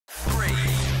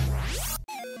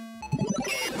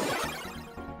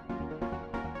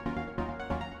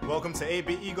Welcome to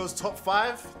AB Ego's Top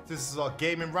 5. This is our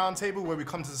gaming roundtable where we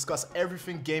come to discuss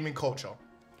everything gaming culture.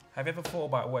 Have you ever thought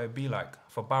about what it'd be like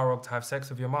for Balrog to have sex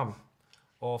with your mum?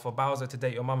 Or for Bowser to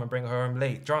date your mum and bring her home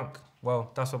late, drunk?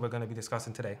 Well, that's what we're going to be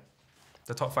discussing today.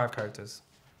 The top 5 characters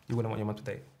you wouldn't want your mum to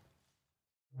date.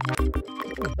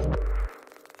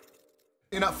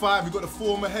 In at 5, we've got the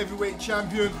former heavyweight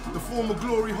champion, the former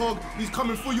glory hog. He's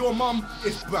coming for your mum.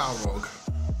 It's Balrog.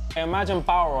 Imagine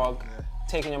Balrog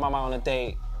taking your mum out on a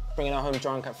date, bringing her home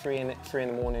drunk at 3 in the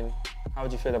morning. How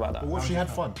would you feel about that? What if she had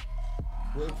fun?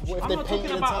 What if I'm not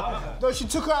talking about... No, she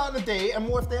took her out on a date, and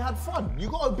what if they had fun? You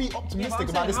gotta be optimistic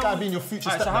about this guy being your future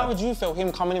stepdad. So how would you feel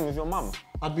him coming in with your mum?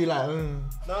 I'd be like, No.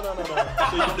 So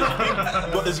you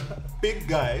got this big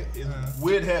guy in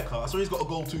weird haircut. So he's got a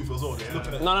gold tooth as well.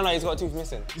 No, he's got a tooth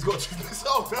missing. He's got a tooth missing.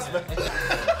 Oh, that's better.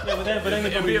 Yeah, but then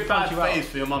it'd be a bad face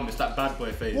for your mum. It's that bad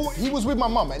boy face. Well, he was with my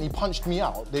mum and he punched me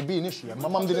out. There'd be an issue, and my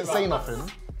mum didn't say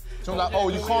nothing. So I'm like, oh,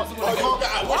 you can't.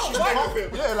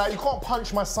 Yeah, like you can't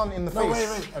punch my son in the face.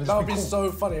 Wait. That would be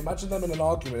so funny. Imagine them in an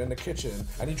argument in the kitchen,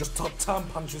 and he just top time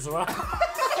punches her out.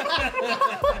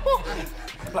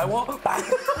 Like what?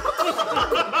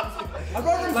 I'd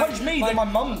rather him punch me than my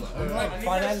mum. Like,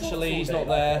 financially, he's not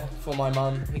there for my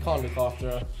mum. He can't look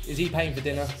after her. Is he paying for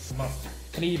dinner?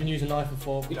 Can he even use a knife and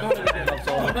fork? He can't even get gloves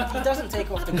on. He doesn't take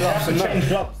off the gloves and change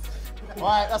gloves.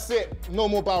 Alright, that's it. No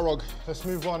more Balrog. Let's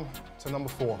move on to number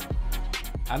 4.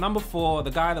 At number 4,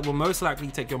 the guy that will most likely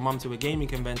take your mum to a gaming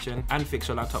convention and fix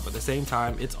your laptop at the same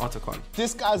time, it's Otacon.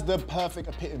 This guy's the perfect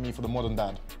epitome for the modern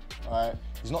dad. Alright?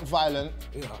 He's not violent,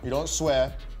 he don't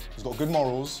swear, he's got good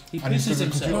morals. He pisses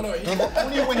himself. But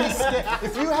only when he's scared.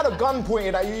 If you had a gun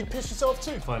pointed at you, you'd piss yourself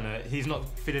too. Fun, he's not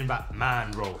feeling that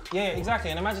man role. Yeah, exactly.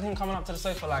 And imagine him coming up to the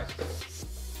sofa like,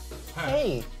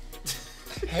 hey,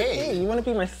 you want to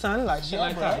be my son? Like shit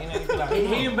like that. You know, he'd be like,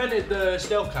 He invented the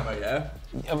stealth camo, yeah?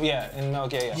 Yeah, in Metal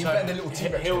Gear, yeah. He invented the little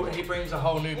T-Rex. He brings a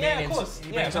whole new meaning. Yeah, of course.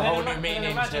 He brings a whole new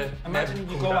meaning to... Imagine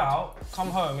you go out, come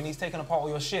home, and he's taking apart all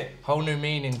your shit. Whole new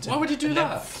meaning to... Why would you do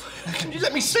that? Can you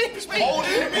let me see this meaning? Whole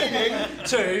new meaning?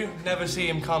 2, never see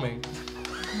him coming.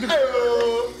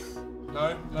 No.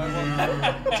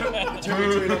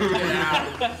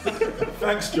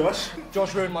 Thanks, Josh.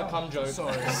 Josh ruined my cum joke.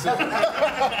 Sorry.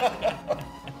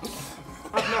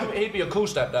 He'd be a cool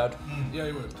stepdad. Yeah,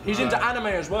 he would. He's into anime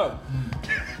as well.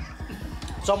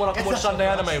 Someone I can watch Sunday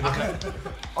anime with.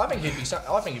 I think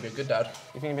he'd be a good dad.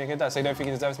 You think he'd be a good dad? So you don't think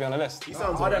he deserves to be on the list? I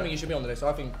don't think he should be on the list.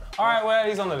 I think... All right, well,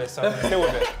 he's on the list, so deal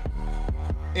with it.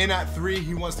 In at 3,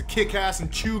 he wants to kick ass and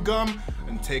chew gum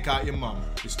and take out your mum.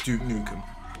 It's Duke Nukem.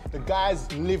 The guy's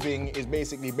living is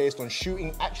basically based on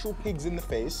shooting actual pigs in the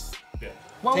face, taking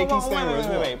steroids.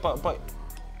 Wait, but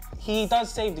he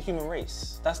does save the human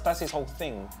race. That's his whole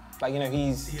thing. Like, you know,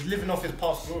 he's living off his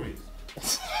past glories.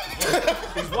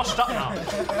 He's washed up now.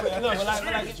 No, but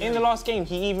like in the last game,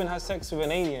 he even has sex with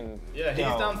an alien. Yeah, he's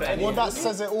down for anything. Well, that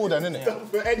says it all then,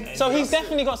 innit? So he's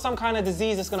definitely got some kind of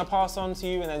disease that's going to pass on to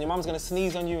you, and then your mum's going to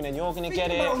sneeze on you, and then you're going to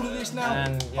get it. On the list now.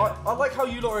 And, yeah. I like how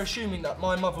you lot are assuming that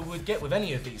my mother would get with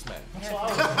any of these men.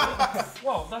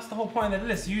 Well, that's the whole point of the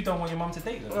list. You don't want your mum to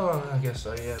date them. Oh, I guess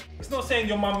so, yeah. It's not saying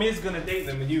your mum is going to date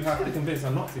them and you have to convince her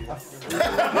not to.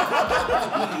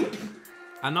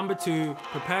 At number 2,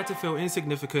 prepare to feel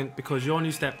insignificant because your new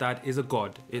stepdad is a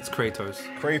god. It's Kratos.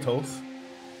 Kratos,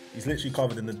 he's literally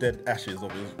covered in the dead ashes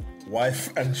of his wife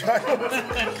and child.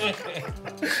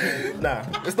 Nah,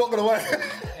 it's not gonna work.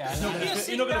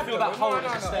 You're not gonna feel that whole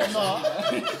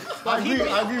I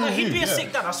agree with you. He'd be a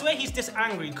sick dad. I swear he's just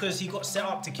angry because he got set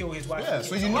up to kill his wife. Yeah,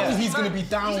 so you know he's gonna be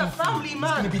down. He's a family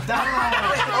man. He's gonna be down.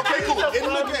 Okay, cool.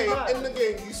 In the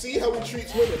game, you see how he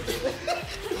treats women.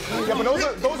 Yeah, but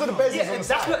those are the basics on the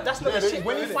side. That's not the shit.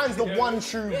 When he finds the one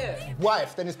true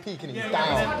wife, then it's peaking and he's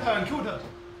down.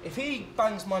 If he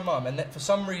bangs my mum and that for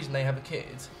some reason they have a kid,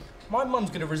 my mum's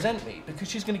gonna resent me because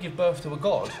she's gonna give birth to a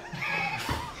god.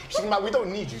 She's like, we don't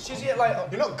need you. She's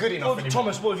like, you're not good enough anymore.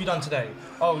 Thomas, what have you done today?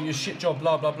 Oh, your shit job,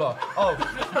 blah, blah, blah. Oh,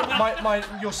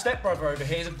 your stepbrother over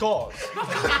here is a god.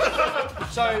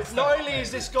 So not only is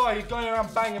this guy who's going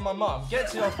around banging my mum,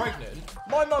 gets her pregnant,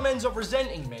 my mum ends up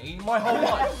resenting me my whole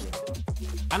life.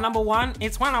 At number 1,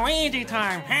 it's Waluigi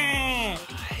time. I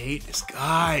hate this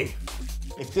guy.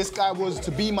 If this guy was to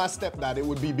be my stepdad, it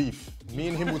would be beef. Me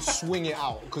and him would swing it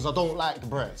out because I don't like the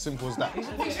bread. Simple as that.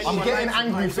 I'm getting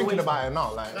angry thinking about it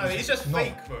now. Like, no, he's just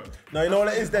fake, bro. No, you know what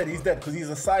it is dead? He's dead because he's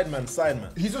a sideman.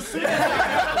 He's a He's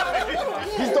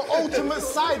the ultimate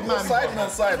sideman.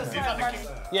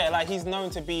 Sideman. Yeah, like he's known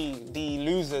to be the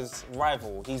loser's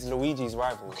rival. He's Luigi's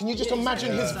rival. Can you just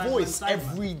imagine his voice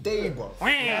every day, bro? Get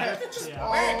in here,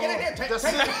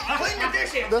 clean your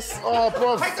dishes.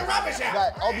 Bro. Take the rubbish out.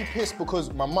 Like, I'll be pissed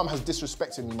because my mum has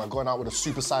disrespected me by going out with a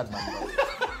super sideman, bro.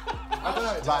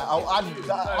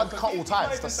 I'd cut all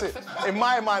ties, that's it. In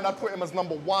my mind, I'd put him as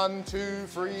number 1, 2,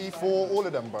 3, 4, all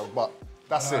of them, bro, but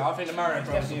that's it. I think the Mario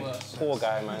Bros is worse. Poor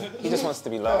guy, man. He just wants to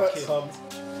be loved.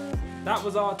 That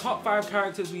was our top 5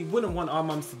 characters we wouldn't want our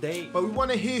mums to date. But we want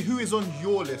to hear who is on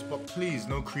your list, but please,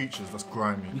 no creatures, that's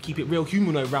grimy. We keep it real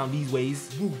humanoid around these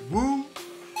ways. Woo woo.